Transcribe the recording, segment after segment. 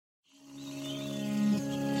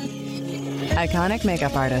Iconic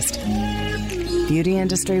makeup artist. Beauty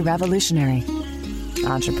industry revolutionary.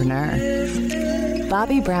 Entrepreneur.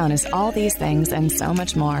 Bobbi Brown is all these things and so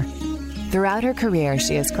much more. Throughout her career,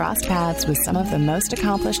 she has crossed paths with some of the most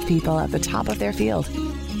accomplished people at the top of their field.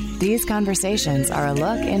 These conversations are a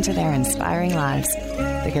look into their inspiring lives,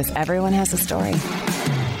 because everyone has a story.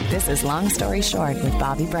 This is Long Story Short with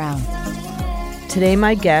Bobbi Brown. Today,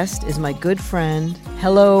 my guest is my good friend,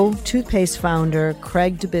 Hello toothpaste founder,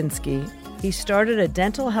 Craig Dubitsky. He started a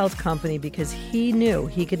dental health company because he knew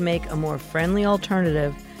he could make a more friendly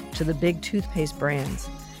alternative to the big toothpaste brands.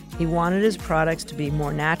 He wanted his products to be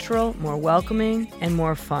more natural, more welcoming, and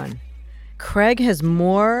more fun. Craig has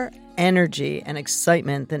more energy and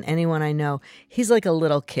excitement than anyone I know. He's like a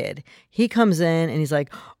little kid. He comes in and he's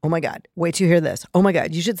like, oh my God, wait till you hear this. Oh my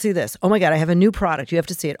God, you should see this. Oh my God, I have a new product. You have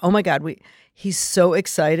to see it. Oh my God. He's so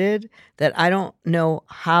excited that I don't know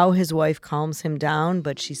how his wife calms him down,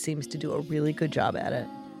 but she seems to do a really good job at it.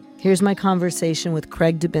 Here's my conversation with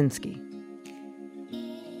Craig Dubitsky.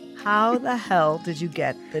 How the hell did you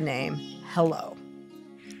get the name Hello?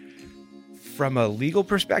 From a legal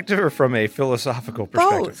perspective or from a philosophical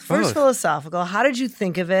perspective? Both. First, philosophical. How did you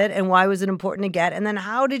think of it and why was it important to get? And then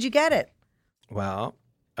how did you get it? Well,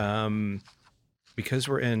 because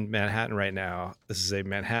we're in Manhattan right now, this is a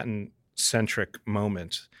Manhattan-centric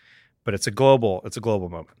moment, but it's a global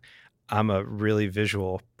moment. I'm a really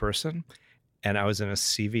visual person, and I was in a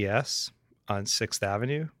CVS on 6th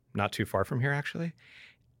Avenue, not too far from here, actually.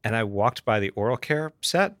 And I walked by the oral care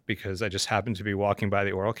set because I just happened to be walking by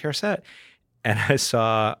the oral care set. And I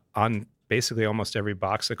saw on basically almost every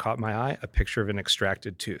box that caught my eye a picture of an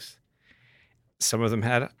extracted tooth. Some of them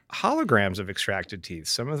had holograms of extracted teeth.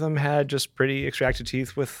 Some of them had just pretty extracted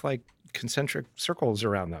teeth with like concentric circles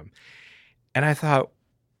around them. And I thought,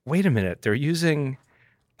 wait a minute, they're using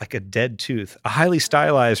like a dead tooth, a highly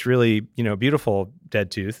stylized, really, beautiful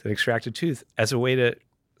dead tooth, an extracted tooth, as a way to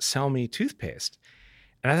sell me toothpaste.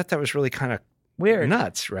 And I thought that was really kind of weird,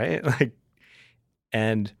 nuts, right?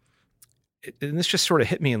 And this just sort of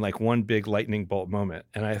hit me in like one big lightning bolt moment.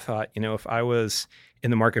 And I thought, if I was in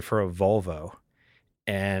the market for a Volvo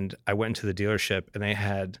and I went into the dealership and they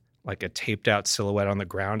had like a taped out silhouette on the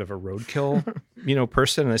ground of a roadkill,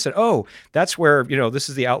 person. And I said, oh, that's where, this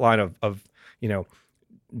is the outline of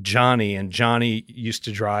Johnny, and Johnny used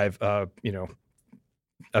to drive, a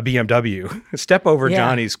BMW. Step over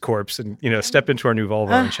Johnny's corpse and, step into our new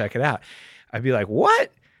Volvo and check it out. I'd be like,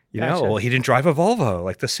 what? Gotcha. Well, he didn't drive a Volvo,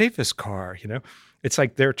 like the safest car, It's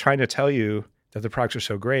like they're trying to tell you that the products are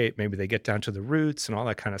so great. Maybe they get down to the roots and all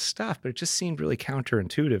that kind of stuff, but it just seemed really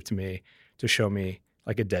counterintuitive to me to show me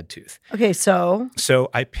like a dead tooth. Okay, so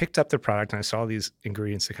I picked up the product and I saw these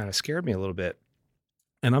ingredients that kind of scared me a little bit.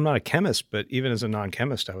 And I'm not a chemist, but even as a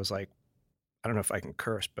non-chemist, I was like, I don't know if I can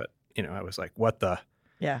curse, but I was like, what the?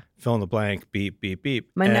 Yeah. Fill in the blank, beep, beep,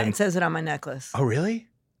 beep. It says it on my necklace. Oh, really?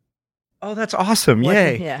 Oh, that's awesome.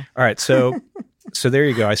 Yay. Yeah. All right. So there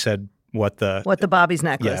you go. I said, what the Bobby's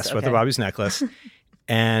necklace. Yes, okay. what the Bobby's necklace.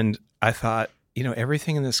 And I thought,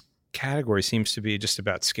 everything in this category seems to be just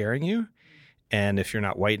about scaring you. And if you're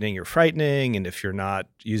not whitening, you're frightening. And if you're not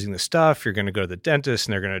using the stuff, you're going to go to the dentist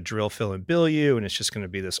and they're going to drill, fill, and bill you. And it's just going to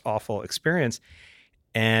be this awful experience.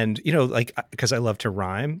 And, because I love to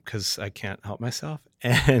rhyme because I can't help myself.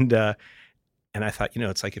 And I thought,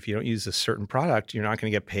 it's like if you don't use a certain product, you're not going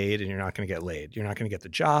to get paid and you're not going to get laid. You're not going to get the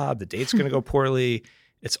job. The date's going to go poorly.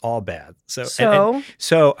 It's all bad.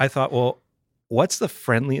 So I thought, well, what's the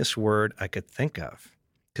friendliest word I could think of?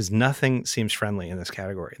 Because nothing seems friendly in this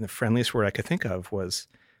category. And the friendliest word I could think of was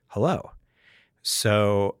hello.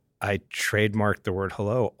 So I trademarked the word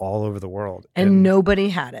hello all over the world. And nobody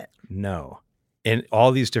had it. No. In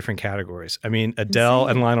all these different categories. I mean, Adele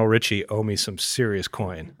and Lionel Richie owe me some serious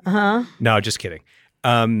coin. Uh-huh. No, just kidding.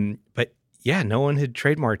 But yeah, no one had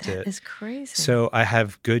trademarked it. That is crazy. So I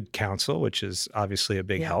have good counsel, which is obviously a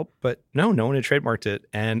big help. But no one had trademarked it.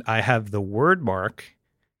 And I have the word mark,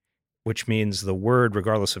 which means the word,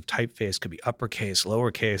 regardless of typeface, could be uppercase,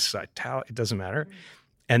 lowercase, italic, it doesn't matter.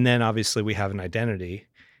 And then obviously we have an identity,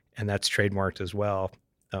 and that's trademarked as well,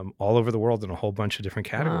 all over the world in a whole bunch of different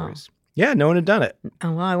categories. Wow. Yeah, no one had done it.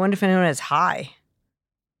 Oh, well, I wonder if anyone has high.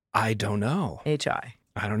 I don't know. H-I.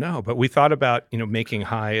 I don't know. But we thought about, making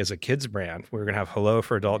High as a kids brand. We were going to have Hello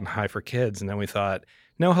for adult and High for kids. And then we thought,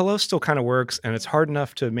 no, Hello still kind of works. And it's hard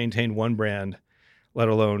enough to maintain one brand, let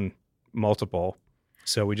alone multiple.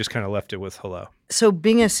 So we just kind of left it with Hello. So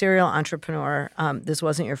being a serial entrepreneur, this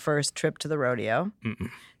wasn't your first trip to the rodeo. Mm-mm.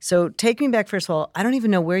 So take me back, first of all. I don't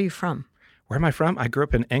even know where you're from. Where am I from? I grew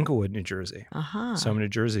up in Englewood, New Jersey. Uh-huh. So I'm a New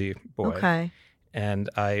Jersey boy. Okay. And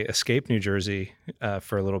I escaped New Jersey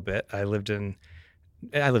for a little bit. I lived in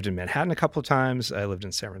Manhattan a couple of times. I lived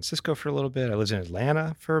in San Francisco for a little bit. I lived in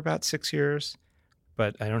Atlanta for about 6 years,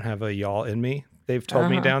 but I don't have a y'all in me. They've told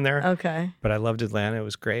me down there. Okay. But I loved Atlanta. It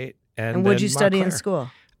was great. And what did you study in school?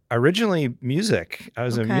 Originally music. I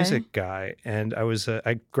was a music guy, and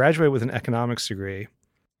I graduated with an economics degree,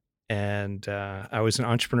 and I was an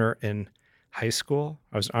entrepreneur in high school.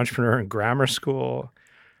 I was an entrepreneur in grammar school.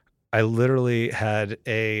 I literally had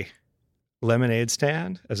a lemonade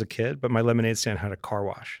stand as a kid, but my lemonade stand had a car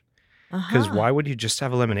wash. Because why would you just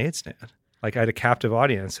have a lemonade stand? Like, I had a captive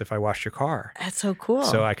audience if I washed your car. That's so cool.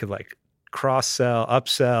 So I could like cross-sell,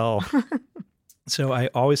 upsell. So I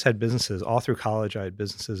always had businesses. All through college, I had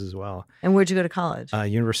businesses as well. And where'd you go to college?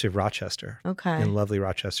 University of Rochester. Okay. In lovely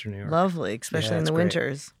Rochester, New York. Lovely, especially in the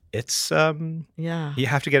winters. It's, yeah. You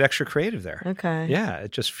have to get extra creative there. Okay. Yeah,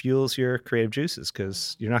 it just fuels your creative juices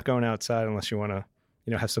because you're not going outside unless you want to,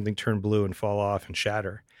 have something turn blue and fall off and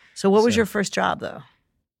shatter. So what was your first job, though?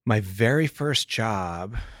 My very first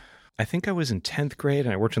job, I think I was in 10th grade,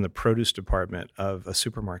 and I worked in the produce department of a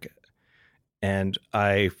supermarket. And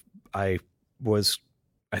I was,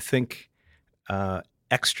 I think,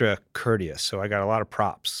 extra courteous. So I got a lot of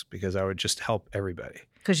props because I would just help everybody.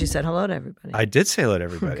 Because you said hello to everybody. I did say hello to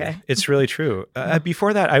everybody. Okay. It's really true.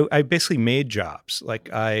 Before that, I basically made jobs.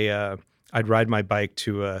 Like I'd ride my bike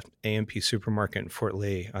to a A&P supermarket in Fort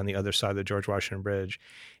Lee on the other side of the George Washington Bridge.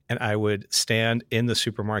 And I would stand in the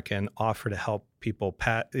supermarket and offer to help people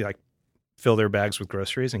fill their bags with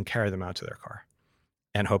groceries and carry them out to their car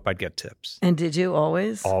and hope I'd get tips. And did you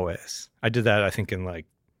always? Always. I did that, I think, in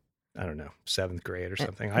 7th grade or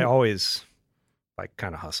something. I always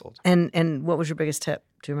kind of hustled. And what was your biggest tip?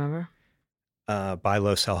 Do you remember? Buy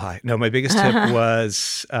low, sell high. No, my biggest tip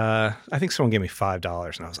was, I think someone gave me $5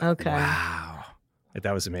 and I was like, wow.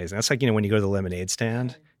 That was amazing. That's like, when you go to the lemonade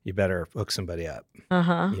stand, you better hook somebody up.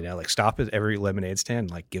 Stop at every lemonade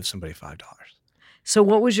stand and give somebody $5. So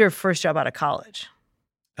what was your first job out of college?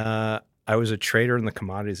 I was a trader in the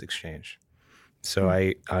commodities exchange. So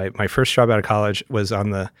my first job out of college was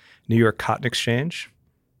on the New York Cotton Exchange,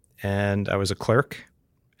 and I was a clerk.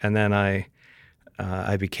 And then I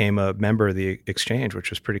became a member of the exchange, which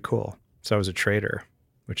was pretty cool. So I was a trader,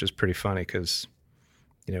 which is pretty funny because,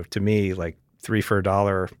 to me, 3 for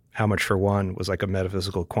 $1, how much for one was like a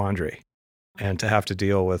metaphysical quandary. And to have to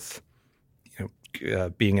deal with,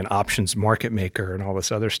 being an options market maker and all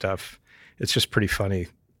this other stuff, it's just pretty funny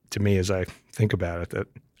to me as I think about it that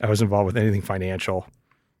I was involved with anything financial.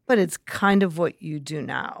 But it's kind of what you do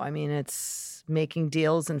now. I mean, it's making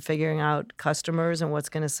deals and figuring out customers and what's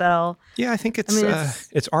going to sell. Yeah, I think it's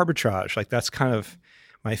arbitrage. That's kind of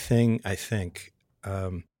my thing, I think.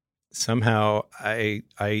 Somehow I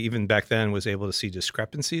even back then was able to see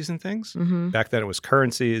discrepancies in things. Mm-hmm. Back then it was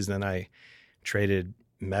currencies. Then I traded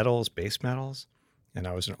metals, base metals, and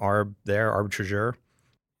I was an arbitrageur.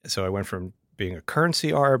 So I went from being a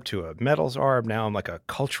currency arb to a metals arb. Now I'm like a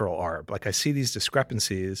cultural arb. I see these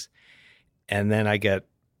discrepancies, and then I get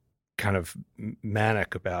kind of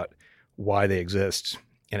manic about why they exist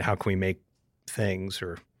and how can we make things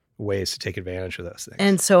or ways to take advantage of those things.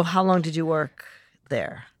 And so how long did you work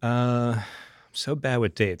there? I'm so bad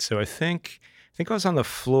with dates. So I think I was on the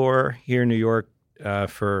floor here in New York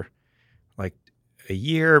for a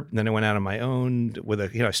year. Then I went out on my own with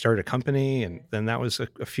I started a company, and then that was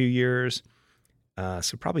a few years.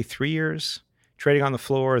 So probably 3 years trading on the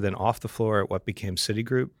floor, then off the floor at what became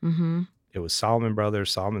Citigroup. Mm-hmm. It was Solomon Brothers,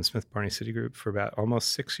 Solomon Smith Barney Citigroup for about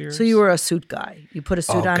almost 6 years. So you were a suit guy. You put a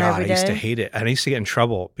suit on every day? I used to hate it. And I used to get in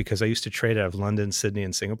trouble because I used to trade out of London, Sydney,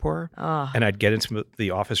 and Singapore. Oh. And I'd get into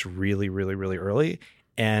the office really, really, really early.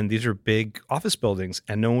 And these are big office buildings,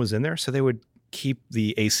 and no one was in there. So they would keep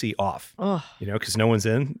the AC off, because no one's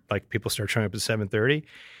in. People start showing up at 7:30.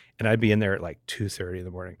 And I'd be in there at 2:30 in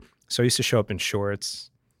the morning. So I used to show up in shorts.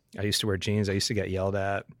 I used to wear jeans. I used to get yelled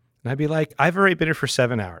at. And I'd be like, I've already been here for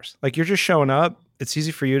 7 hours. You're just showing up. It's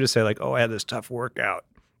easy for you to say I had this tough workout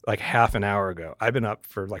half an hour ago. I've been up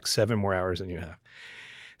for 7 more hours than you have.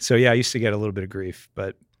 So yeah, I used to get a little bit of grief,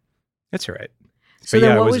 but it's all right. So but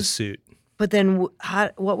then it was a suit. But then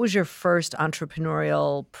what was your first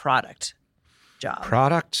entrepreneurial product job?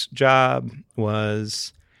 Product job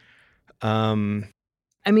was...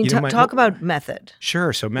 talk about Method.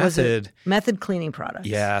 Sure. So Method cleaning products.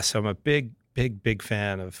 Yeah. So I'm a big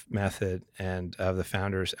fan of Method and of the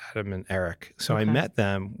founders, Adam and Eric. So I met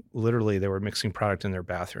them, literally, they were mixing product in their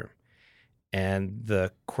bathroom. And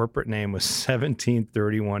the corporate name was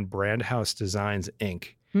 1731 Brand House Designs, Inc.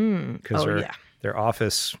 Because their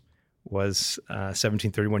office was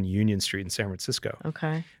 1731 Union Street in San Francisco.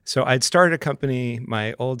 Okay. So I'd started a company.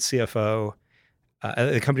 My old CFO,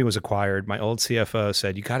 the company was acquired. My old CFO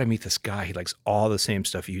said, you got to meet this guy. He likes all the same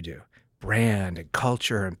stuff you do. Brand and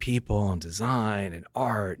culture and people and design and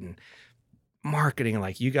art and marketing. And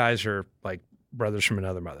like, you guys are like brothers from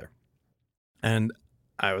another mother. And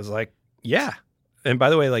I was like, yeah. And by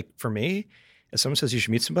the way, like for me, if someone says you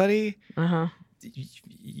should meet somebody,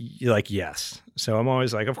 you're like, yes. So I'm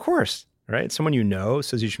always like, of course, right? Someone you know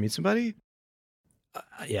says you should meet somebody.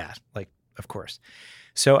 Yeah, like, of course.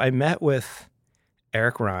 So I met with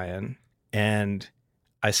Eric Ryan and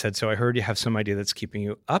I said, so I heard you have some idea that's keeping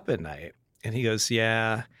you up at night. And he goes,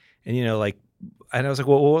 yeah. And, you know, like, and I was like,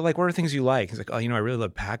 well, like, what are things you like? He's like, oh, you know, I really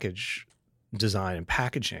love package design and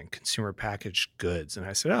packaging, consumer packaged goods. And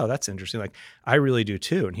I said, oh, that's interesting. Like, I really do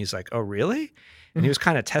too. And he's like, oh, really? And he was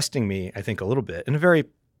kind of testing me, I think, a little bit in a very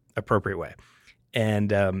appropriate way.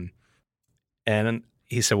 And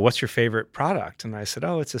he said, what's your favorite product? And I said,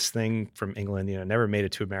 oh, it's this thing from England, you know, never made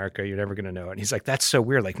it to America. You're never going to know it. And he's like, that's so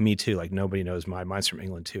weird. Like me too. Like nobody knows mine. Mine's from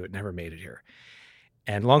England too. It never made it here.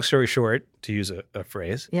 And long story short, to use a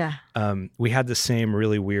phrase, we had the same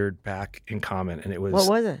really weird pack in common. And it was, what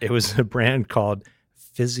was it? It was a brand called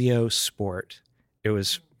Physio Sport. It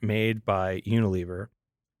was made by Unilever.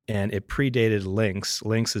 And it predated Lynx.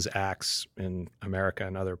 Lynx is Axe in America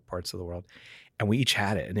and other parts of the world. And we each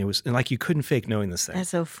had it. And it was and like you couldn't fake knowing this thing. That's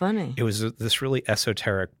so funny. It was this really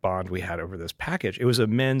esoteric bond we had over this package. It was a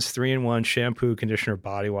men's 3-in-1 shampoo, conditioner,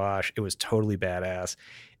 body wash. It was totally badass.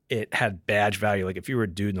 It had badge value. Like if you were a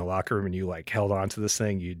dude in the locker room and you like held on to this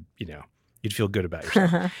thing, you'd feel good about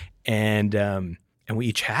yourself. And we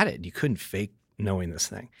each had it. And you couldn't fake knowing this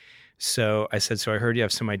thing. So I said, so I heard you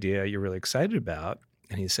have some idea you're really excited about.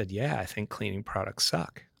 And he said, yeah, I think cleaning products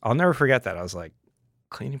suck. I'll never forget that. I was like,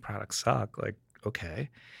 cleaning products suck? Like, okay,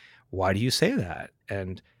 why do you say that?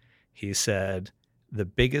 And he said, the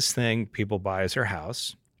biggest thing people buy is their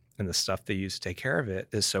house, and the stuff they use to take care of it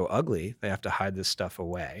is so ugly, they have to hide this stuff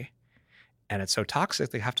away. And it's so toxic,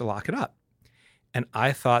 they have to lock it up. And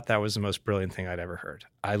I thought that was the most brilliant thing I'd ever heard.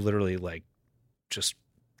 I literally like just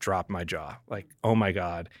dropped my jaw, like, oh my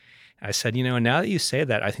God. And I said, you know, now that you say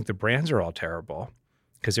that, I think the brands are all terrible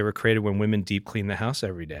because they were created when women deep clean the house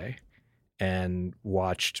every day and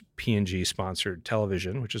watched P&G sponsored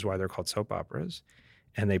television, which is why they're called soap operas.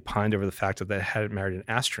 And they pined over the fact that they hadn't married an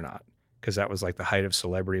astronaut because that was like the height of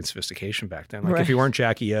celebrity and sophistication back then. Like if you weren't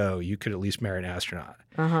Jackie O, you could at least marry an astronaut.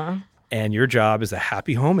 And your job as a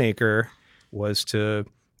happy homemaker was to,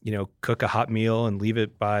 you know, cook a hot meal and leave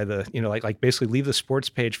it by the, you know, like basically leave the sports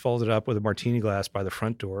page folded up with a martini glass by the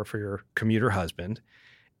front door for your commuter husband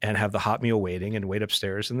and have the hot meal waiting and wait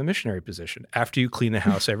upstairs in the missionary position after you clean the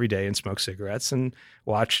house every day and smoke cigarettes and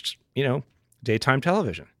watched, you know, daytime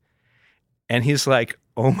television. And he's like,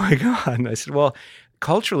 oh my God. And I said, well,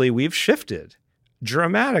 culturally we've shifted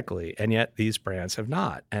dramatically. And yet these brands have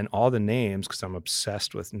not. And all the names, because I'm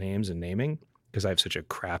obsessed with names and naming, because I have such a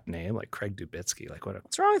crap name, like Craig Dubitsky. Like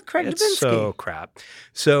what's wrong with Craig Dubitsky? It's so crap.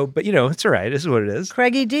 So, but you know, it's all right. This is what it is.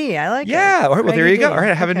 Craigie D. I like it. Yeah. All right. Well, there you D. go. All right.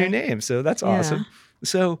 I have a new name. So that's awesome. Yeah.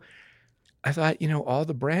 So I thought, you know, all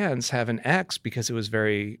the brands have an X because it was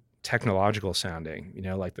very technological sounding, you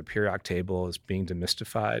know, like the periodic table is being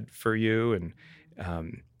demystified for you. And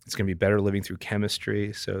it's going to be better living through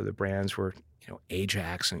chemistry. So the brands were, you know,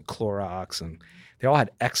 Ajax and Clorox, and they all had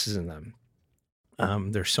X's in them.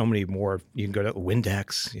 There's so many more. You can go to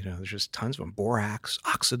Windex, you know, there's just tons of them. Borax,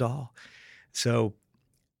 Oxidol. So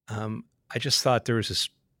I just thought there was this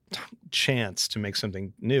chance to make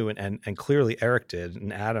something new. And clearly Eric did,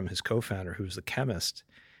 and Adam, his co-founder, who was the chemist,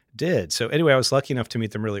 did. So anyway, I was lucky enough to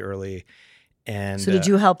meet them really early. And so did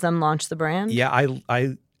you help them launch the brand? Yeah,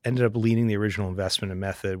 I ended up leading the original investment and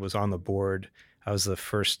method, was on the board. I was the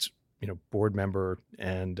first, you know, board member.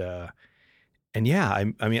 And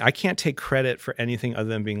yeah, I mean, I can't take credit for anything other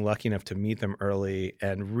than being lucky enough to meet them early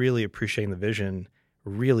and really appreciating the vision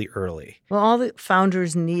really early. Well, all the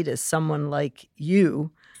founders need is someone like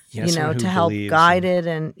you, yeah, you know, to help guide it.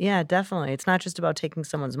 And yeah, definitely. It's not just about taking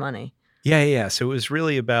someone's money. Yeah. So it was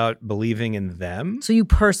really about believing in them. So you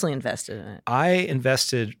personally invested in it? I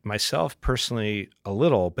invested myself personally a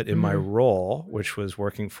little, but in my role, which was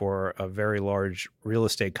working for a very large real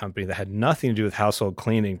estate company that had nothing to do with household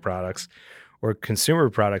cleaning products or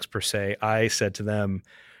consumer products per se, I said to them,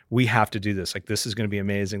 we have to do this. Like, this is going to be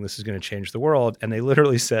amazing. This is going to change the world. And they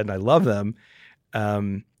literally said, and I love them,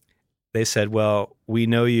 they said, well, we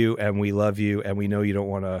know you and we love you and we know you don't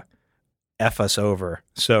want to F us over.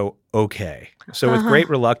 So, okay. So with great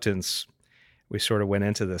reluctance, we sort of went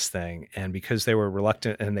into this thing. And because they were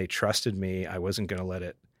reluctant and they trusted me, I wasn't going to let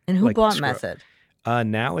it And who like, bought Method?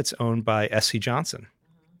 Now it's owned by SC Johnson.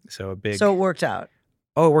 So So it worked out.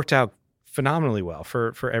 Oh, it worked out phenomenally well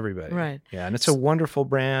for everybody. Right. Yeah, and it's a wonderful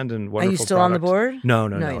brand and wonderful. Are you still on the board? No.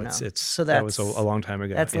 No. It's so that was a long time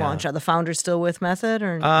ago. That's launched. Are the founders still with Method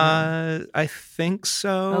or? I think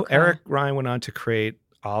so. Okay. Eric Ryan went on to create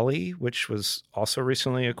Ollie, which was also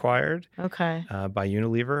recently acquired. Okay. By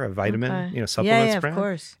Unilever, a vitamin, supplements yeah, brand. Of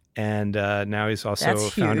course. And now he's also That's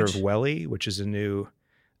founder of huge. Welly, which is a new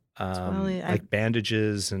like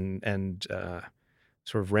bandages and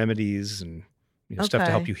sort of remedies and stuff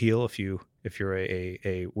to help you heal if you're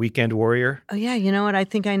a weekend warrior. Oh yeah, you know what? I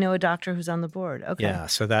think I know a doctor who's on the board. Okay. Yeah,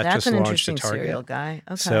 so that's just an launched interesting a Target. cereal guy.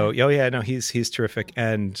 Okay. So he's terrific,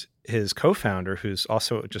 and his co-founder, who's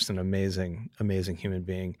also just an amazing human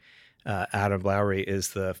being, Adam Lowry, is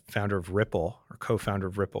the founder of Ripple, or co-founder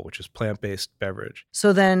of Ripple, which is plant-based beverage.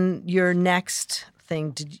 So then your next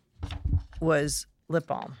thing was lip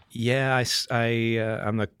balm. Yeah,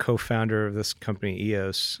 I'm the co-founder of this company,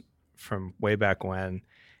 EOS, from way back when.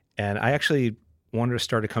 And I actually wanted to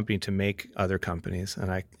start a company to make other companies.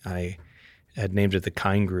 And I had named it the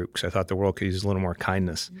Kind Group because I thought the world could use a little more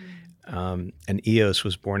kindness. And EOS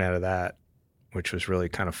was born out of that, which was really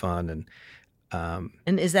kind of fun.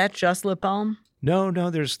 And is that just lip balm? No,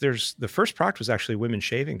 there's the first product was actually women's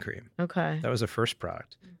shaving cream. Okay. That was the first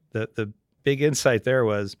product. The big insight there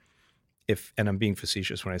was, and I'm being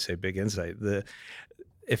facetious when I say big insight,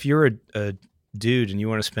 if you're a dude and you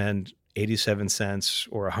want to spend 87 cents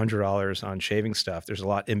or $100 on shaving stuff, there's a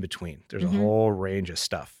lot in between. There's a whole range of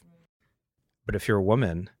stuff. But if you're a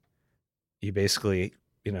woman, you basically,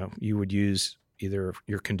 you would use either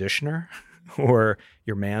your conditioner or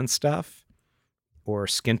your man stuff or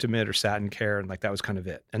Skintimate or Satin Care, and like that was kind of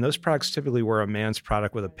it. And those products typically were a man's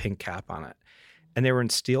product with a pink cap on it. And they were in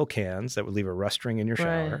steel cans that would leave a rust ring in your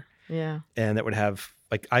shower. Right. Yeah. And that would have,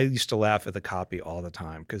 like, I used to laugh at the copy all the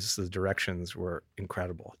time because the directions were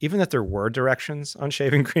incredible. Even that there were directions on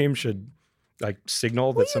shaving cream should like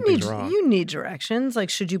signal that something's wrong. You need directions. Like,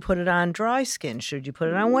 should you put it on dry skin? Should you put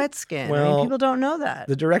it on wet skin? Well, people don't know that.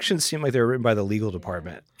 The directions seem like they were written by the legal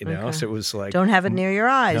department, So it was like, don't have it near your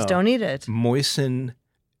eyes. No, don't eat it. Moisten.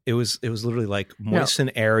 It was literally like moisten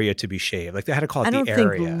area to be shaved. Like they had to call it the area. I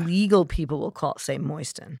don't think legal people will say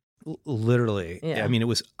moisten. Literally. Yeah. I mean, it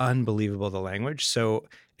was unbelievable, the language. So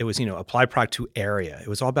it was, apply product to area. It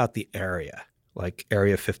was all about the area, like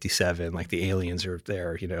Area 57, like the aliens are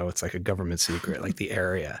there, it's like a government secret, like the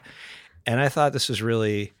area. And I thought this was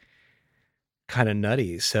really kind of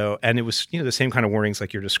nutty. So, and it was, the same kind of warnings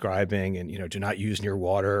like you're describing and, do not use near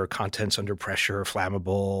water, contents under pressure,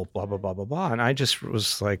 flammable, blah, blah, blah, blah, blah. And I just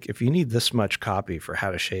was like, if you need this much copy for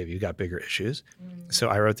how to shave, you got bigger issues. So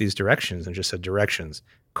I wrote these directions and just said directions, :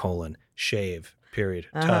 shave, period,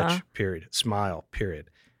 touch, period, smile, period.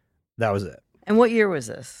 That was it. And what year was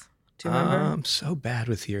this? Do you remember? I'm so bad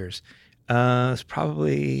with years.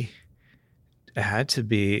 It had to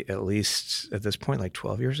be at least at this point, like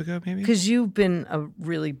 12 years ago, maybe. Because you've been a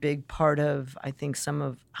really big part of, I think, some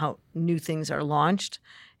of how new things are launched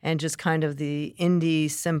and just kind of the indie,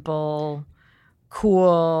 simple,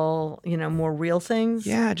 cool, more real things.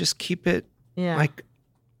 Yeah, just keep it like,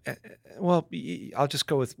 well, I'll just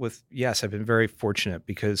go with yes, I've been very fortunate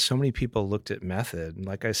because so many people looked at Method. And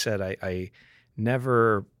like I said, I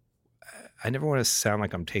never want to sound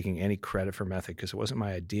like I'm taking any credit for Method because it wasn't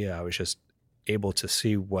my idea. I was just able to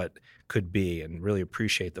see what could be and really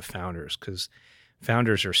appreciate the founders because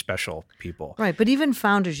founders are special people. Right. But even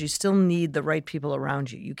founders, you still need the right people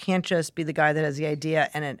around you. You can't just be the guy that has the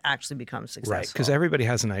idea and it actually becomes successful. Right. Because everybody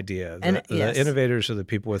has an idea. The innovators are the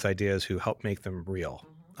people with ideas who help make them real.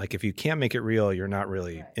 Like if you can't make it real, you're not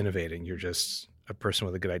really innovating. You're just a person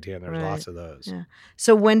with a good idea, and there's lots of those. Yeah.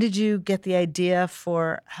 So when did you get the idea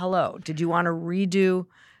for Hello? Did you want to redo,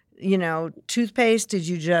 toothpaste? Did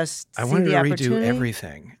you just I see wanted the to opportunity? redo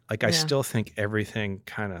everything. Like I still think everything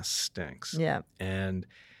kind of stinks. Yeah. And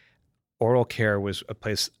oral care was a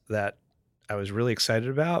place that I was really excited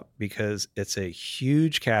about because it's a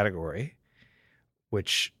huge category,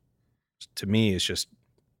 which to me is just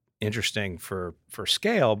interesting for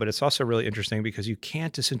scale, but it's also really interesting because you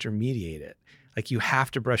can't disintermediate it. Like you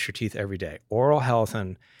have to brush your teeth every day. Oral health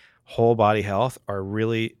and whole body health are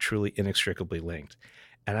really, truly inextricably linked.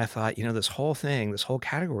 And I thought, this whole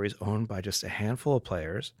category is owned by just a handful of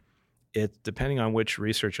players. Depending on which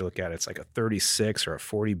research you look at, it's like a 36 or a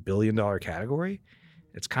 $40 billion category.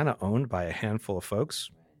 It's kind of owned by a handful of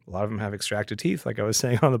folks. A lot of them have extracted teeth, like I was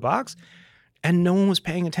saying on the box. And no one was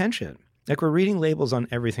paying attention. Like we're reading labels on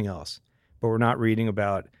everything else, but we're not reading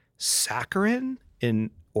about saccharin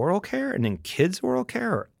in oral care and in kids' oral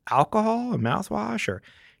care or alcohol and mouthwash or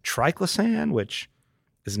Triclosan, which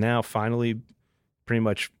is now finally pretty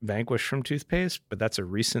much vanquished from toothpaste, but that's a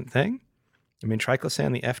recent thing. I mean,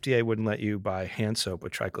 triclosan, the FDA wouldn't let you buy hand soap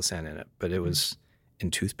with triclosan in it, but it was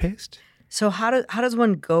in toothpaste. So how does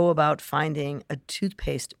one go about finding a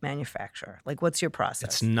toothpaste manufacturer? Like, what's your process?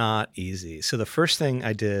 It's not easy. So the first thing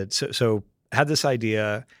I did, so had this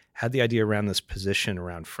idea, had the idea around this position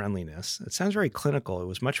around friendliness. It sounds very clinical. It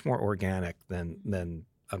was much more organic than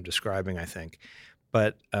I'm describing, I think.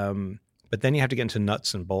 But then you have to get into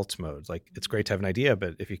nuts and bolts mode. Like, it's great to have an idea,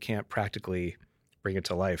 but if you can't practically bring it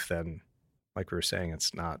to life, then, like we were saying,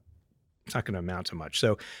 it's not going to amount to much.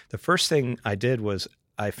 So the first thing I did was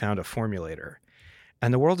I found a formulator.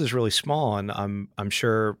 And the world is really small, and I'm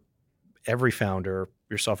sure every founder,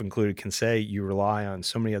 yourself included, can say you rely on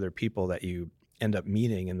so many other people that you end up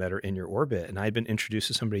meeting and that are in your orbit. And I'd been introduced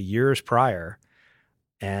to somebody years prior,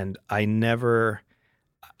 and I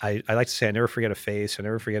like to say I never forget a face, I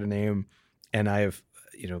never forget a name, and I have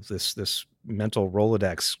this mental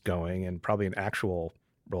Rolodex going, and probably an actual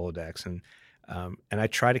Rolodex, and I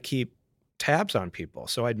try to keep tabs on people.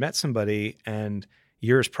 So I'd met somebody and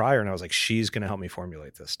years prior, and I was like, she's going to help me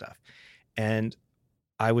formulate this stuff. And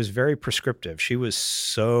I was very prescriptive. She was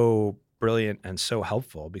so brilliant and so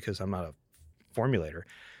helpful because I'm not a formulator.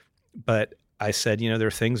 But I said, there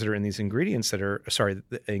are things that are in these ingredients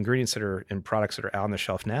the ingredients that are in products that are out on the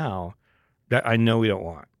shelf now that I know we don't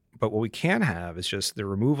want. But what we can have is just the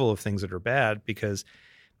removal of things that are bad, because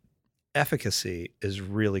efficacy is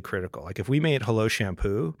really critical. Like, if we made Hello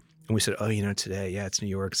shampoo and we said, today, it's New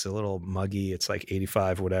York, it's a little muggy, it's like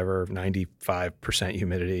 85, whatever, 95%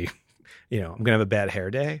 humidity, I'm going to have a bad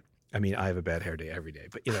hair day. I mean, I have a bad hair day every day,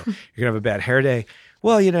 but you're going to have a bad hair day.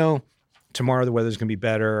 Well, tomorrow the weather's going to be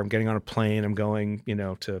better. I'm getting on a plane. I'm going,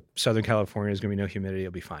 to Southern California. There's going to be no humidity.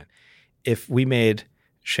 It'll be fine. If we made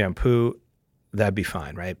shampoo, that'd be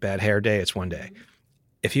fine, right? Bad hair day, it's one day.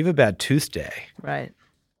 If you have a bad tooth day, right,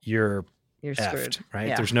 you're effed, screwed, right?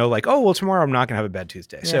 Yeah. There's no like, tomorrow I'm not going to have a bad tooth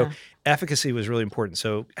day. Yeah. So efficacy was really important.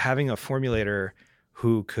 So having a formulator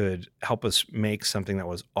who could help us make something that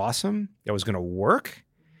was awesome, that was going to work,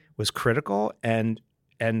 was critical. And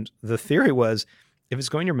the theory was, if it's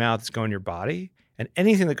going in your mouth, it's going in your body, and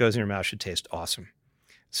anything that goes in your mouth should taste awesome.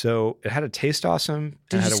 So it had to taste awesome.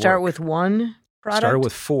 Did you start with one product? Started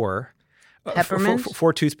with four. Peppermint?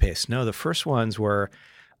 Four toothpaste. No, the first ones were,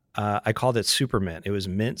 I called it super mint. It was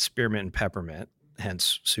mint, spearmint, and peppermint,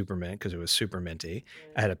 hence super mint, because it was super minty.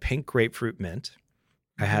 I had a pink grapefruit mint.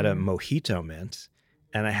 I had a mojito mint.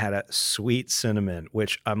 And I had a sweet cinnamon,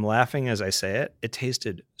 which I'm laughing as I say it. It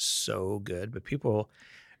tasted so good, but people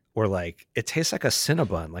were like, it tastes like a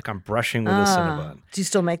Cinnabon, like I'm brushing with a Cinnabon. Do you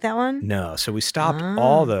still make that one? No. So we stopped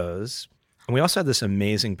all those. And we also had this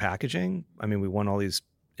amazing packaging. I mean, we won all these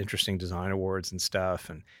interesting design awards and stuff,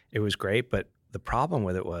 and it was great. But the problem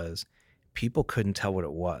with it was people couldn't tell what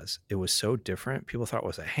it was. It was so different. People thought it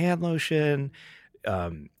was a hand lotion.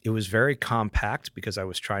 It was very compact because I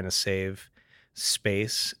was trying to save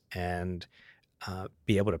space and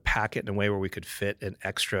be able to pack it in a way where we could fit an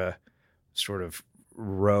extra sort of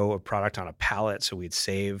row of product on a pallet, so we'd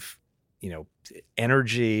save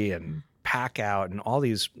energy and pack out and all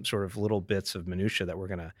these sort of little bits of minutia that were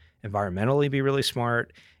going to environmentally be really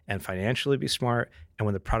smart and financially be smart. And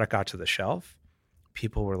when the product got to the shelf,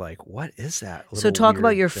 people were like, what is that? So talk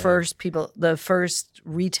about your the first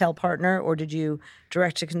retail partner, or did you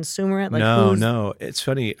direct to consumer it? Like No. It's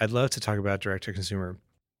funny. I'd love to talk about direct to consumer.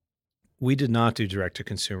 We did not do direct to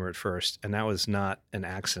consumer at first, and that was not an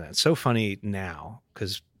accident. It's so funny now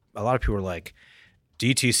because a lot of people are like,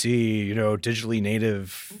 DTC, digitally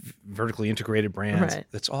native, vertically integrated brands. Right.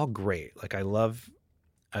 That's all great. Like, I love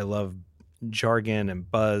jargon and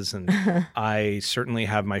buzz, and I certainly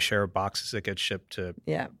have my share of boxes that get shipped to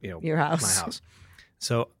your house. my house.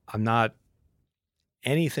 So I'm not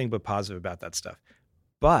anything but positive about that stuff.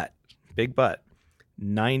 But, big but,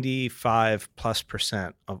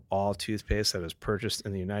 95+% of all toothpaste that is purchased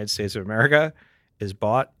in the United States of America is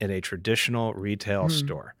bought in a traditional retail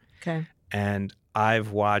store. Okay. And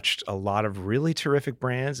I've watched a lot of really terrific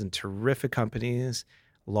brands and terrific companies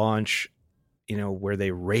launch, where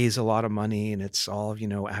they raise a lot of money and it's all,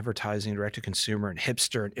 advertising, direct to consumer and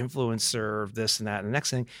hipster and influencer, this and that. And the next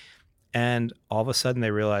thing, and all of a sudden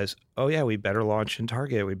they realize, oh yeah, we better launch in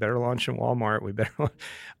Target. We better launch in Walmart. We better.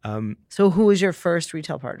 So who was your first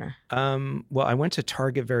retail partner? Well, I went to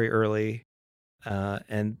Target very early.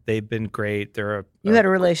 And they've been great. You had a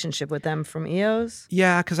relationship with them from EOS?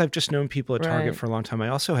 Yeah, because I've just known people at Target for a long time. I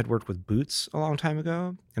also had worked with Boots a long time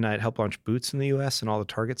ago, and I had helped launch Boots in the U.S. and all the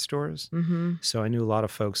Target stores. Mm-hmm. So I knew a lot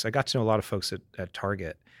of folks. I got to know a lot of folks at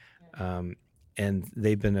Target. and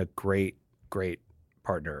they've been a great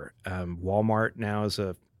partner. Walmart now is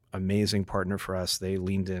a amazing partner for us. They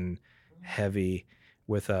leaned in heavy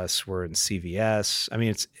with us. We're in CVS. I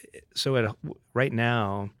mean, right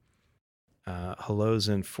now, Hello's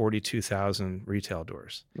in 42,000 retail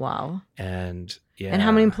doors. Wow. And yeah. And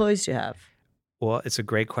how many employees do you have? Well, it's a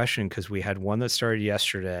great question because we had one that started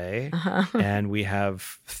yesterday, and we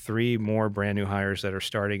have 3 more brand new hires that are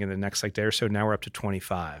starting in the next day or so. Now we're up to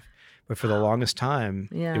 25. But for the longest time,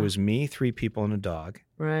 it was me, 3 people, and a dog.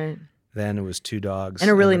 Right. Then it was 2 dogs. And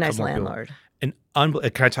a really nice landlord. Can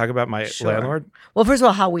I talk about my landlord? Well, first of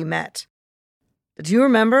all, how we met. Do you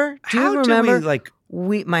remember?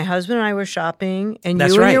 My husband and I were shopping, and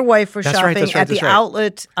you and your wife were shopping at the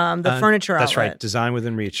outlet, the furniture outlet. That's right, Design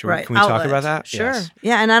Within Reach. Right. Can we talk about that? Sure. Yes.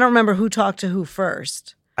 Yeah, and I don't remember who talked to who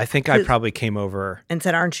first. I think I probably came over. And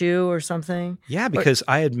said, aren't you, or something? Yeah, because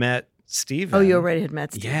I had met Steve. Oh, you already had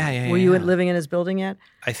met Steve. Yeah. Were you living in his building yet?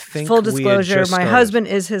 I think full disclosure, my husband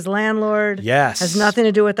is his landlord. Yes. Has nothing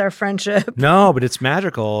to do with our friendship. No, but it's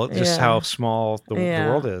magical just how small the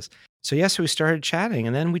world is. So we started chatting,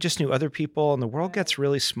 and then we just knew other people, and the world gets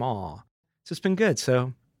really small. So it's been good.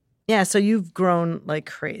 So so you've grown like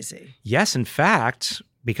crazy. Yes, in fact,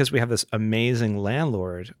 because we have this amazing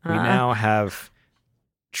landlord, we now have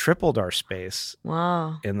tripled our space.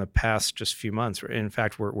 Wow. In the past just few months. In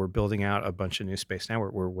fact, we're building out a bunch of new space now.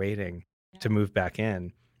 We're waiting to move back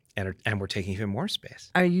in, and we're taking even more space.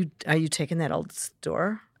 Are you taking that old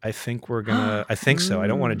store? I think we're gonna. I think so. I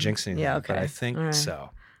don't want to jinx anything. Yeah, okay. But I think so.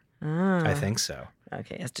 I think so.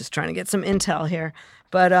 Okay, I was just trying to get some intel here.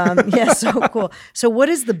 But so cool. So what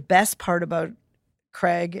is the best part about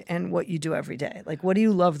Craig and what you do every day? Like, what do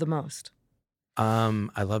you love the most?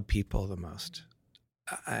 I love people the most.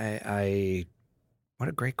 What a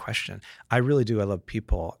great question. I really do. I love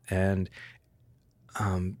people, and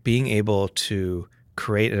being able to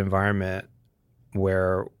create an environment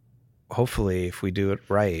where hopefully if we do it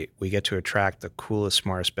right, we get to attract the coolest,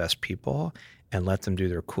 smartest, best people and let them do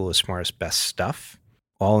their coolest, smartest, best stuff,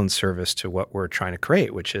 all in service to what we're trying to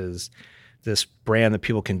create, which is this brand that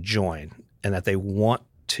people can join and that they want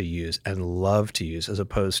to use and love to use, as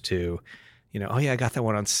opposed to, oh yeah, I got that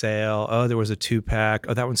one on sale. Oh, there was a 2-pack.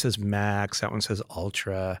 Oh, that one says Max. That one says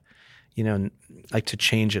Ultra. Like to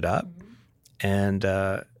change it up. And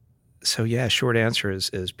short answer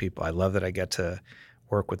is people. I love that I get to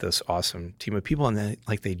work with this awesome team of people, and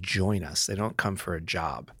they join us. They don't come for a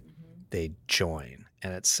job. They join.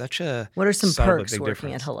 And it's such a What are some subtle, perks big working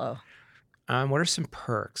difference. at Hello? What are some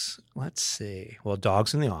perks? Let's see. Well,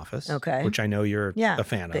 dogs in the office, okay, which I know you're a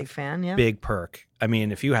fan of. Big fan, yeah. Big perk. I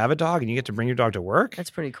mean, if you have a dog and you get to bring your dog to work, that's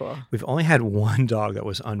pretty cool. We've only had one dog that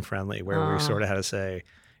was unfriendly, where we sort of had to say,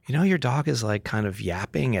 your dog is like kind of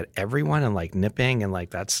yapping at everyone and like nipping, and like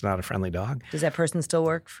that's not a friendly dog. Does that person still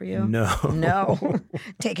work for you? No.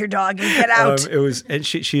 Take your dog and get out. And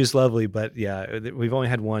she is lovely, but yeah, we've only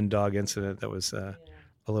had one dog incident that was a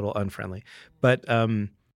little unfriendly. But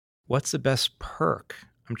what's the best perk?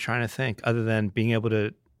 I'm trying to think, other than being able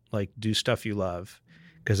to like do stuff you love,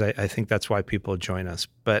 because I think that's why people join us.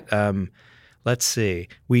 But let's see.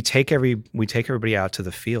 We take everybody out to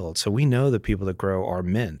the field, so we know the people that grow our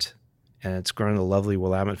mint, and it's grown in the lovely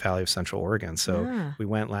Willamette Valley of Central Oregon. So we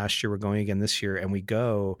went last year. We're going again this year, and we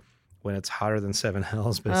go when it's hotter than 7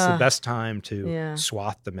 hells. But it's the best time to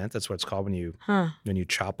swath the mint. That's what it's called when you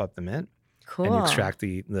chop up the mint. Cool. And you extract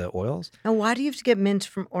the oils. Now, why do you have to get mint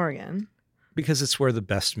from Oregon? Because it's where the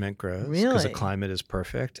best mint grows. Really? Because the climate is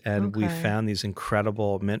perfect, and we found these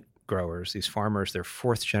incredible mint growers, these farmers. They're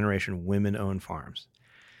 4th generation women-owned farms.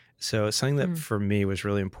 So it's something that for me was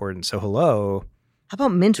really important. So Hello. How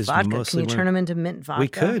about mint vodka? Can you turn them into mint vodka? We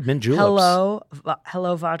could. Mint juleps.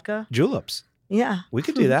 Hello vodka? Juleps. Yeah. We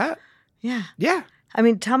could do that. Yeah. Yeah. I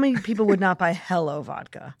mean, tell me people would not buy Hello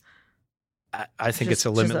vodka. I think it's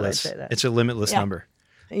a limitless. It's a limitless number.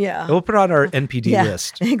 Yeah. We'll put it on our NPD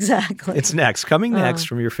list. Exactly. It's next. Coming next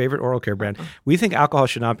from your favorite oral care brand. We think alcohol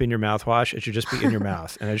should not be in your mouthwash. It should just be in your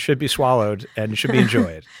mouth, and it should be swallowed, and it should be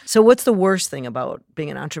enjoyed. So what's the worst thing about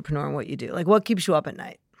being an entrepreneur and what you do? Like, what keeps you up at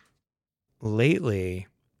night? Lately,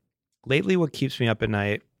 what keeps me up at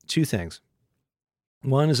night, 2 things.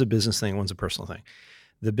 One is a business thing. One's a personal thing.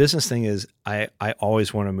 The business thing is I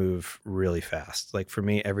always want to move really fast. Like for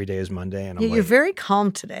me, every day is Monday, and I'm you're very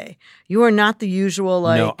calm today. You are not the usual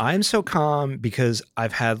like. No, I'm so calm because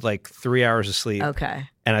I've had like 3 hours of sleep. Okay.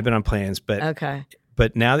 And I've been on planes, but okay.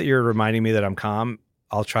 But now that you're reminding me that I'm calm,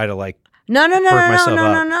 I'll try to like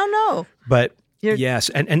no. But yes,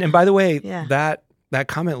 and by the way, that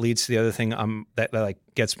comment leads to the other thing that like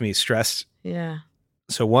gets me stressed. Yeah.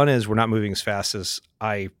 So one is we're not moving as fast as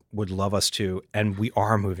I would love us to, and we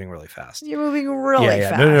are moving really fast. You're moving really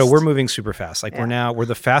fast. No, we're moving super fast. Like we're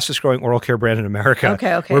the fastest growing oral care brand in America.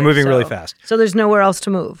 Okay. We're moving really fast. So there's nowhere else to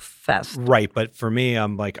move fast. Right. But for me,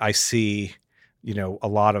 I'm like, I see, a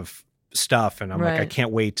lot of stuff and I'm like, I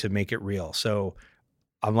can't wait to make it real. So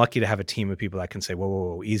I'm lucky to have a team of people that can say,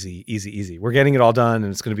 whoa, easy, easy, easy. We're getting it all done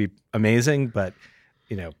and it's going to be amazing. But,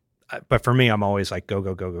 but for me, I'm always like, go,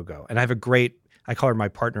 go, go, go, go. And I have I call her my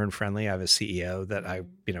partner and friendly. I have a CEO that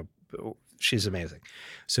she's amazing.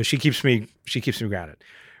 So she keeps me grounded.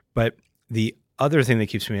 But the other thing that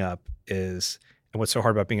keeps me up is, and what's so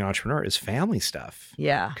hard about being an entrepreneur is family stuff.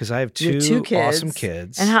 Yeah. Because I have two kids. awesome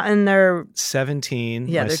kids. And they're 17,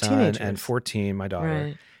 my they're son, teenagers. and 14, my daughter,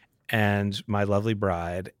 right. and my lovely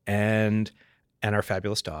bride, and our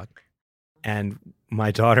fabulous dog. And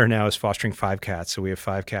my daughter now is fostering 5 cats. So we have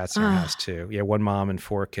 5 cats in our house too. Yeah, 1 mom and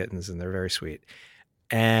 4 kittens, and they're very sweet.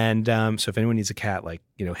 And so if anyone needs a cat,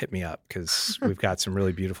 hit me up because we've got some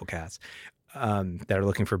really beautiful cats that are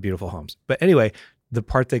looking for beautiful homes. But anyway, the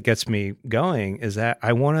part that gets me going is that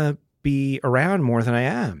I want to be around more than I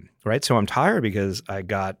am, right? So I'm tired because I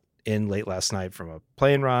got in late last night from a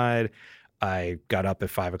plane ride. I got up at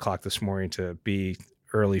 5 o'clock this morning to be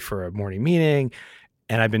early for a morning meeting.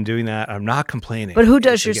 And I've been doing that. I'm not complaining. But who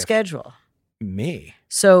does your schedule? Me.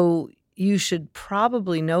 So you should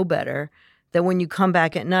probably know better that when you come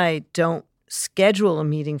back at night, don't schedule a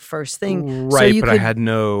meeting first thing. Right, so but I had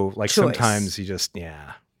no, choice. Sometimes you just,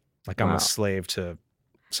 I'm a slave to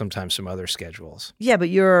sometimes some other schedules. Yeah, but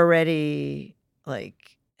you're already,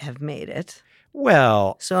 have made it.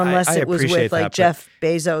 Well, so unless I it was with, that, Jeff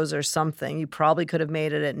Bezos or something, you probably could have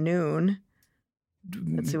made it at noon.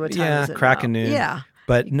 Let's see what time is it crack now? of noon. Yeah.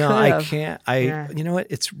 But you no, could've. I can't. You know what?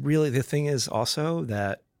 It's really, the thing is also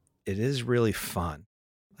that it is really fun.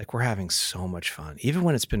 We're having so much fun, even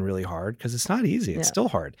when it's been really hard, because it's not easy. It's still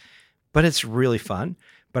hard, but it's really fun.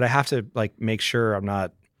 But I have to make sure I'm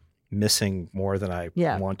not missing more than I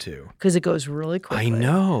want to. Because it goes really quickly. I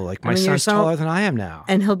know. My son's taller than I am now.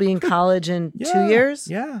 And he'll be in college in 2 years?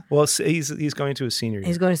 Yeah. Well, he's going to his senior year.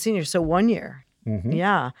 He's going to senior, so 1 year. Mm-hmm.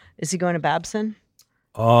 Yeah. Is he going to Babson?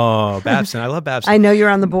 Oh, Babson. I love Babson. I know you're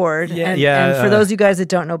on the board. Yeah. And for those of you guys that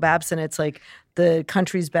don't know Babson, it's the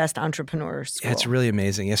country's best entrepreneur school. Yeah, it's really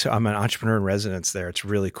amazing. Yeah, so I'm an entrepreneur in residence there. It's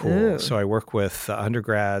really cool. Ooh. So I work with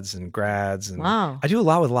undergrads and grads. And wow. I do a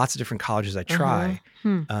lot with lots of different colleges. I try.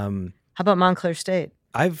 How about Montclair State?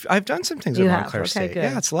 I've done some things at Montclair State. Good.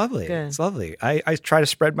 Yeah, it's lovely. Good. It's lovely. I try to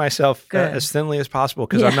spread myself as thinly as possible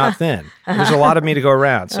because I'm not thin. There's a lot of me to go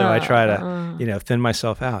around. So I try to, thin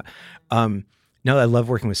myself out. No, I love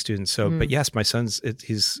working with students. So, but yes, my son's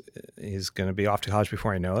he's going to be off to college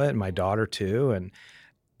before I know it, and my daughter too. And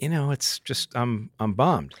it's just I'm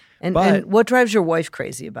bummed. And what drives your wife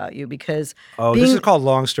crazy about you? Because this is called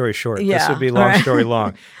long story short. Yeah, this would be long story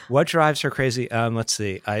long. What drives her crazy? Let's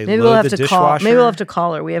see. Maybe we'll have to dishwasher. Maybe we'll have to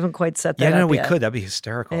call her. We haven't quite set that up. No, we yet. could. That'd be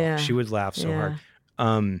hysterical. Yeah. She would laugh so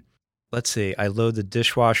hard. Let's see. I load the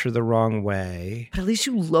dishwasher the wrong way. But at least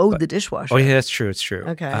you load the dishwasher. Oh, yeah, that's true. It's true.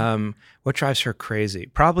 Okay. What drives her crazy?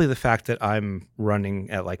 Probably the fact that I'm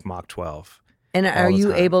running at Mach 12. And are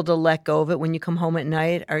you able to let go of it when you come home at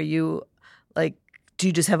night? Are you do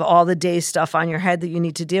you just have all the day's stuff on your head that you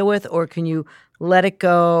need to deal with? Or can you let it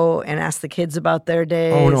go and ask the kids about their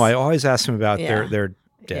days? Oh, no. I always ask them about their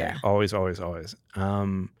day. Yeah. Always, always, always.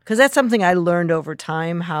 Because that's something I learned over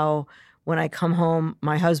time, how when I come home,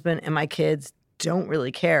 my husband and my kids don't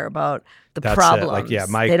really care about the problems.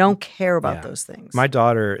 They don't care about those things. My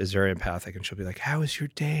daughter is very empathic, and she'll be like, "How was your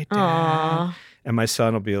day, Dad?" Aww. And my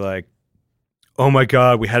son will be like, "Oh my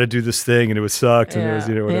God, we had to do this thing, and it was sucked, and it was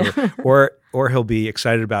whatever." Yeah. Or he'll be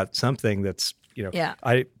excited about something that's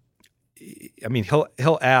I mean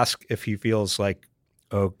he'll ask if he feels like,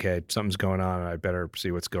 okay, something's going on, and I better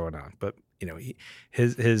see what's going on. But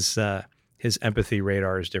his empathy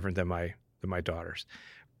radar is different than my daughter's.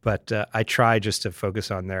 But I try just to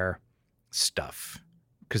focus on their stuff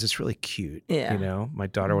because it's really cute. Yeah. My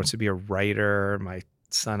daughter wants to be a writer. My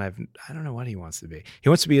son, I don't know what he wants to be. He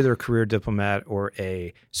wants to be either a career diplomat or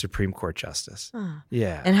a Supreme Court justice.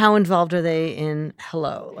 Yeah. And how involved are they in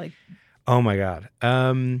Hello? Oh my God.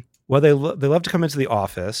 Well, they love to come into the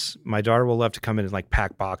office. My daughter will love to come in and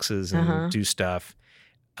pack boxes and do stuff.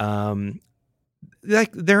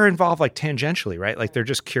 They're involved tangentially, right? They're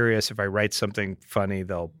just curious. If I write something funny,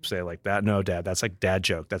 they'll say that. No, Dad, that's dad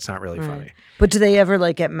joke. That's not really funny. But do they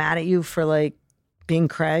ever get mad at you for being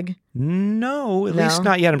Craig? No, at least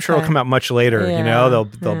not yet. I'm sure it'll come out much later. Yeah.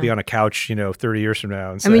 They'll be on a couch, 30 years from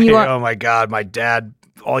now and say, "Oh my God, my dad,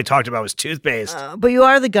 all he talked about was toothpaste." But you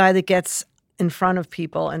are the guy that gets in front of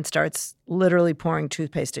people and starts literally pouring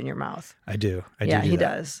toothpaste in your mouth. I do. Yeah, do he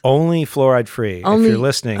that. does. Only fluoride free. Only- if you're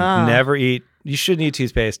listening, never eat. You shouldn't eat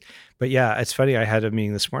toothpaste. But yeah, it's funny. I had a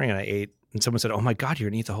meeting this morning and I ate, and someone said, "Oh my God, you're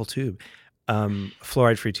gonna eat the whole tube."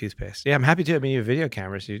 Fluoride free toothpaste. Yeah, I'm happy to. I mean, you have video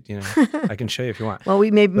cameras. You know, I can show you if you want. Well,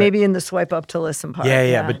 we maybe in the swipe up to listen part.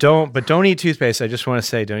 Yeah. But don't eat toothpaste. I just want to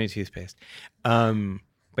say, don't eat toothpaste.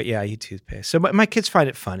 But yeah, I eat toothpaste. So my kids find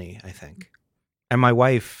it funny, I think, and my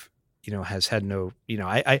wife, has had no.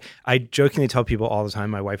 I jokingly tell people all the time.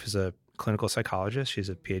 My wife is a clinical psychologist. She's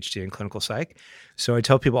a PhD in clinical psych. So I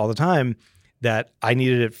tell people all the time that I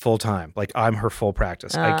needed it full time. Like I'm her full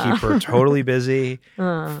practice. I keep her totally busy,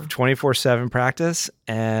 24/7 practice,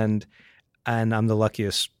 and I'm the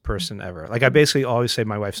luckiest person ever. Like I basically always say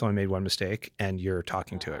my wife's only made one mistake, and you're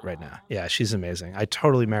talking to it right now. Yeah, she's amazing. I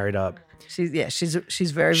totally married up. She's very,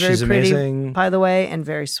 very She's pretty, amazing. by the way, and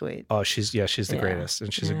very sweet. Oh, she's the greatest,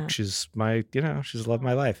 and she's my she's loved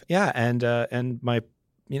my life. Yeah, and my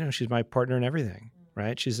she's my partner in everything.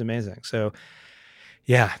 Right? She's amazing. So.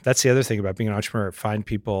 Yeah, that's the other thing about being an entrepreneur. Find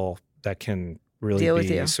people that can really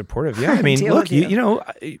be supportive. Yeah, I mean, look,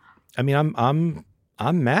 I mean,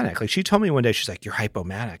 I'm manic. Like she told me one day, she's like, "You're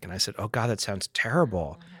hypomanic," and I said, "Oh God, that sounds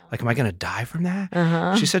terrible. Like, am I going to die from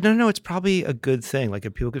that?" She said, "No, it's probably a good thing. Like,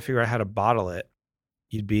 if people could figure out how to bottle it,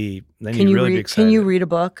 you'd really be excited." Can you read a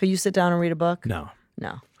book? Could you sit down and read a book? No.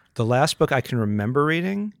 The The last book I can remember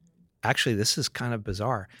reading, actually, this is kind of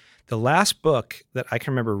bizarre. The last book that I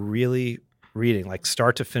can remember really reading, like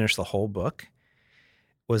start to finish the whole book,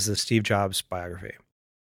 was the Steve Jobs biography.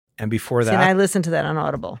 And before that, I listened to that on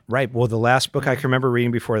Audible. Right. Well, the last book I can remember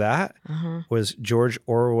reading before that was George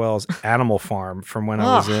Orwell's Animal Farm from when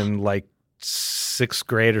I was in like 6th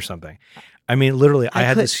grade or something. I mean, literally, I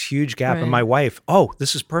had this huge gap. Right. And my wife,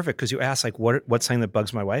 this is perfect because you asked like what's something that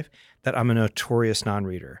bugs my wife? That I'm a notorious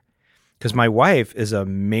non-reader. Because my wife is a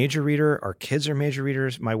major reader. Our kids are major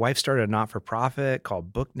readers. My wife started a not-for-profit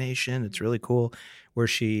called Book Nation. It's really cool, where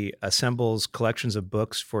she assembles collections of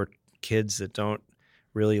books for kids that don't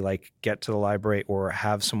really like get to the library or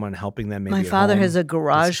have someone helping them. Maybe My father at home. has a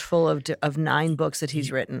garage full of 9 books that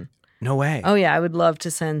he's written. No way. Oh yeah, I would love to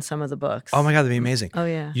send some of the books. Oh my God, that'd be amazing. Oh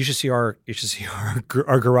yeah. You should see our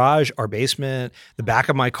garage, our basement, the back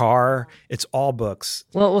of my car. It's all books.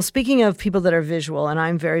 Well, speaking of people that are visual, and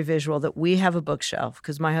I'm very visual, that we have a bookshelf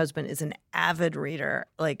because my husband is an avid reader.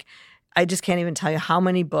 Like, I just can't even tell you how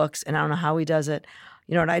many books, and I don't know how he does it.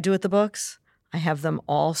 You know what I do with the books? I have them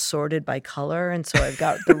all sorted by color, and so I've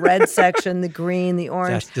got the red section, the green, the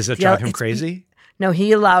orange. Does that drive him crazy? No,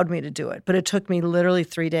 he allowed me to do it, but it took me literally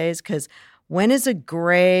 3 days because when is a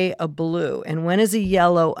gray a blue and when is a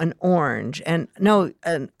yellow an orange? And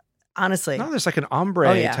honestly. No, there's like an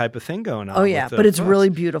ombre type of thing going on. Oh yeah, but it's really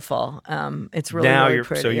beautiful. It's really, now really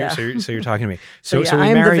pretty. So you're talking to me. So we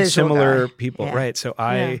I'm married similar people, yeah. right? So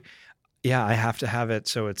I have to have it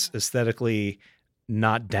so it's aesthetically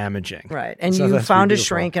not damaging. Right. And so you found a beautiful.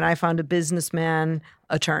 shrink and I found a businessman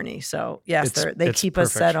attorney. So yes, they keep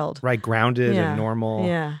us perfect. settled. Right. Grounded and normal.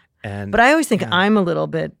 Yeah. But I always think I'm a little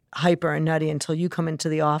bit hyper and nutty until you come into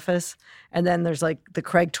the office and then there's like the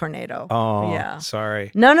Craig tornado. Oh, yeah. Sorry.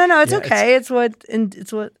 No. It's okay. It's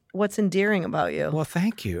what's endearing about you. Well,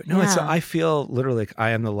 thank you. No, I feel literally like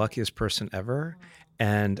I am the luckiest person ever.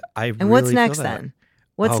 And what's next then?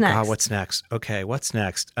 What's next? God, what's next? Okay, what's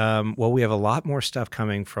next? Well, we have a lot more stuff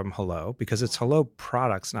coming from Hello because it's Hello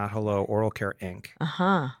Products, not Hello Oral Care Inc.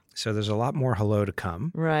 So there's a lot more Hello to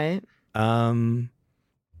come. Right. And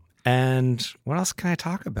what else can I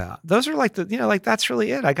talk about? Those are like that's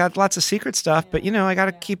really it. I got lots of secret stuff, but I got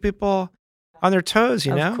to keep people on their toes,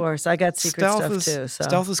 Of course. I got secret stuff too. So.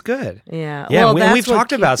 Stealth is good. Yeah. Yeah, well, we've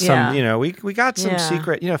talked about some, we got some Yeah.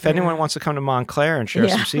 secret, if anyone wants to come to Montclair and share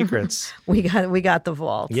some secrets. we got the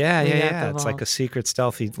vault. Yeah. The It's vault. like a secret,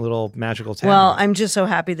 stealthy little magical town. Well, I'm just so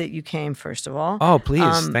happy that you came, first of all. Oh,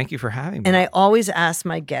 please. Thank you for having me. And I always ask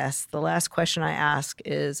my guests, the last question I ask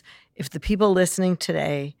is, if the people listening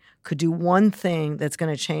today could do one thing that's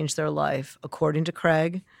going to change their life, according to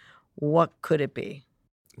Craig, what could it be?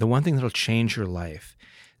 The one thing that'll change your life,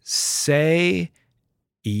 say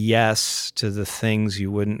yes to the things you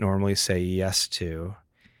wouldn't normally say yes to,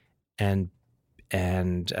 and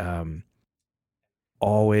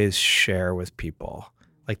always share with people.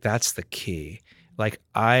 Like that's the key. Like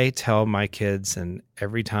I tell my kids, and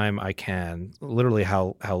every time I can, literally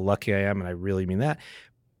how lucky I am, and I really mean that.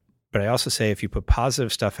 But I also say if you put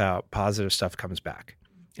positive stuff out, positive stuff comes back.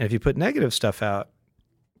 And if you put negative stuff out,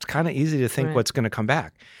 it's kind of easy to think what's going to come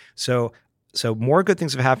back. So more good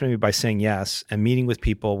things have happened to me by saying yes and meeting with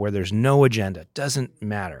people where there's no agenda. Doesn't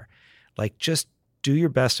matter. Like just do your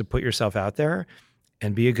best to put yourself out there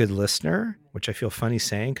and be a good listener, which I feel funny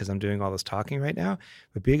saying because I'm doing all this talking right now,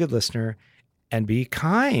 but be a good listener and be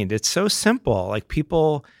kind. It's so simple. Like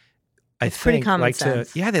people, It's pretty think common like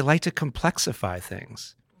sense. they like to complexify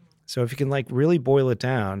things. So if you can like really boil it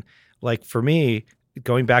down, like for me,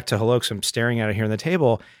 going back to hello, because I'm staring at it here on the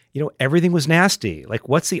table, everything was nasty. Like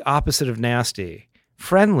what's the opposite of nasty?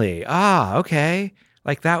 Friendly. Ah, okay.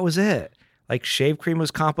 Like that was it. Like shave cream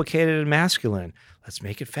was complicated and masculine. Let's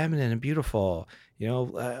make it feminine and beautiful.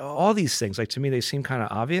 All these things, like to me, they seem kind of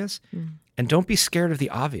obvious. And don't be scared of the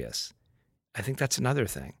obvious. I think that's another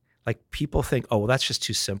thing. Like people think, oh, well, that's just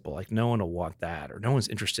too simple. Like no one will want that, or no one's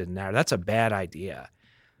interested in that. Or that's a bad idea.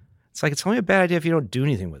 It's like, it's only a bad idea if you don't do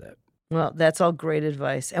anything with it. Well, that's all great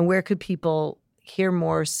advice. And where could people hear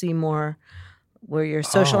more, see more? Where are your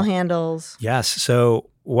social handles? Yes. So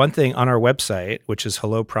one thing on our website, which is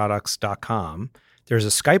helloproducts.com, there's a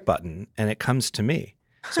Skype button and it comes to me.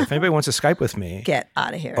 So if anybody wants to Skype with me. Get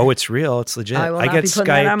out of here. Oh, it's real. It's legit. I will not be putting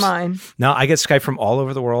that on mine. No, I get Skype from all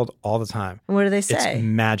over the world all the time. What do they say? It's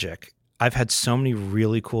magic. I've had so many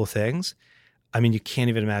really cool things. I mean, you can't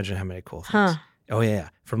even imagine how many cool things. Oh, yeah.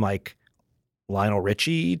 From like Lionel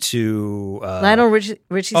Richie to... Lionel Richie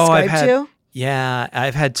Skyped you? Yeah.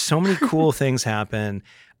 I've had so many cool things happen.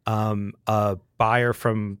 A buyer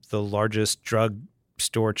from the largest drug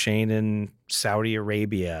store chain in Saudi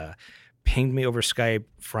Arabia pinged me over Skype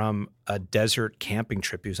from a desert camping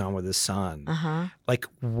trip he was on with his son. Like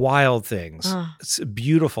wild things. It's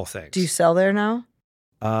beautiful things. Do you sell there now?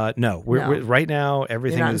 No. We're right now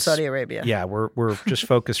everything You're not is in Saudi Arabia. Yeah, we're just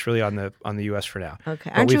focused really on the US for now.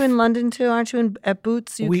 Okay. Aren't you in London too? Aren't you at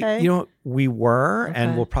Boots UK? We were,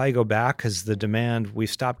 and we'll probably go back because the demand,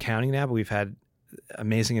 we've stopped counting now, but we've had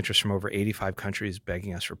amazing interest from over 85 countries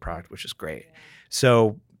begging us for product, which is great.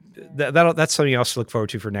 So that's something else to look forward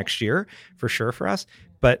to for next year, for sure, for us.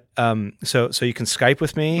 But so you can Skype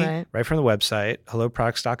with me right from the website,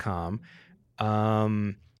 helloproducts.com.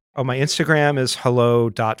 My Instagram is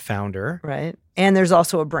hello.founder. Right. And there's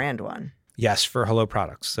also a brand one. Yes, for Hello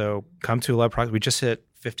Products. So come to Hello Products. We just hit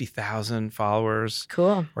 50,000 followers.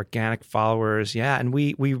 Cool. Organic followers. Yeah. And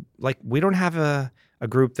we don't have a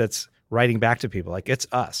group that's writing back to people. Like it's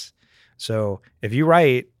us. So if you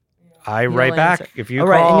write, I write back. If you call,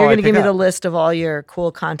 right, and you're going to give me the list of all your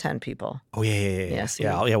cool content people. Oh yeah.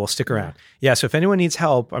 We'll stick around. Yeah. So if anyone needs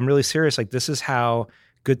help, I'm really serious. Like this is how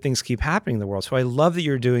good things keep happening in the world. So I love that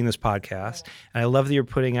you're doing this podcast, and I love that you're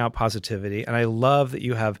putting out positivity, and I love that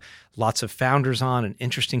you have lots of founders on and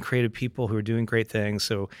interesting creative people who are doing great things.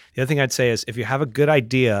 So the other thing I'd say is if you have a good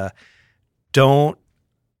idea, don't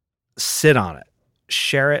sit on it.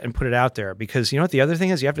 Share it and put it out there, because you know what the other thing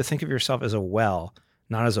is? You have to think of yourself as a well,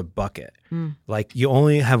 not as a bucket. Like you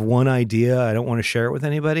only have one idea. I don't want to share it with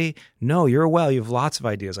anybody. No, you're a well. You have lots of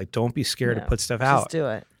ideas. Like don't be scared to put stuff out. Just do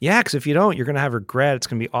it. Yeah, because if you don't, you're going to have regret. It's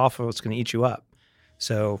going to be awful. It's going to eat you up.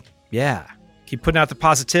 So yeah, keep putting out the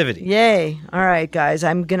positivity. Yay. All right, guys.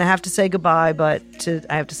 I'm going to have to say goodbye, but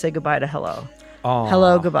I have to say goodbye to Hello. Oh.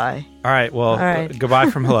 Hello, goodbye. All right. Well, goodbye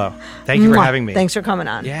from Hello. Thank you for having me. Thanks for coming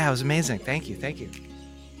on. Yeah, it was amazing. Thank you.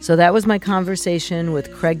 So that was my conversation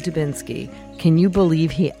with Craig Dubitsky. Can you believe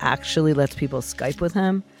he actually lets people Skype with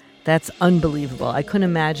him? That's unbelievable. I couldn't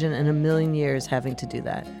imagine in a million years having to do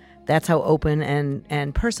that. That's how open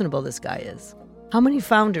and personable this guy is. How many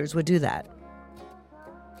founders would do that?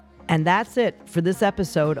 And that's it for this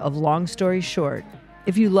episode of Long Story Short.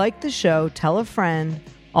 If you like the show, tell a friend.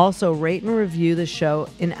 Also, rate and review the show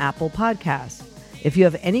in Apple Podcasts. If you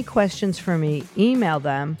have any questions for me, email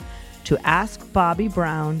them to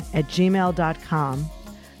askbobbybrown@gmail.com,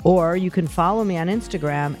 or you can follow me on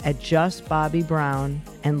Instagram @justbobbybrown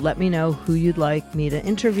and let me know who you'd like me to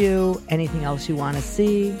interview, anything else you want to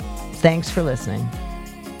see. Thanks for listening.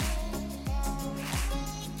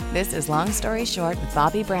 This is Long Story Short with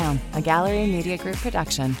Bobby Brown, a Gallery Media Group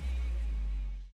production.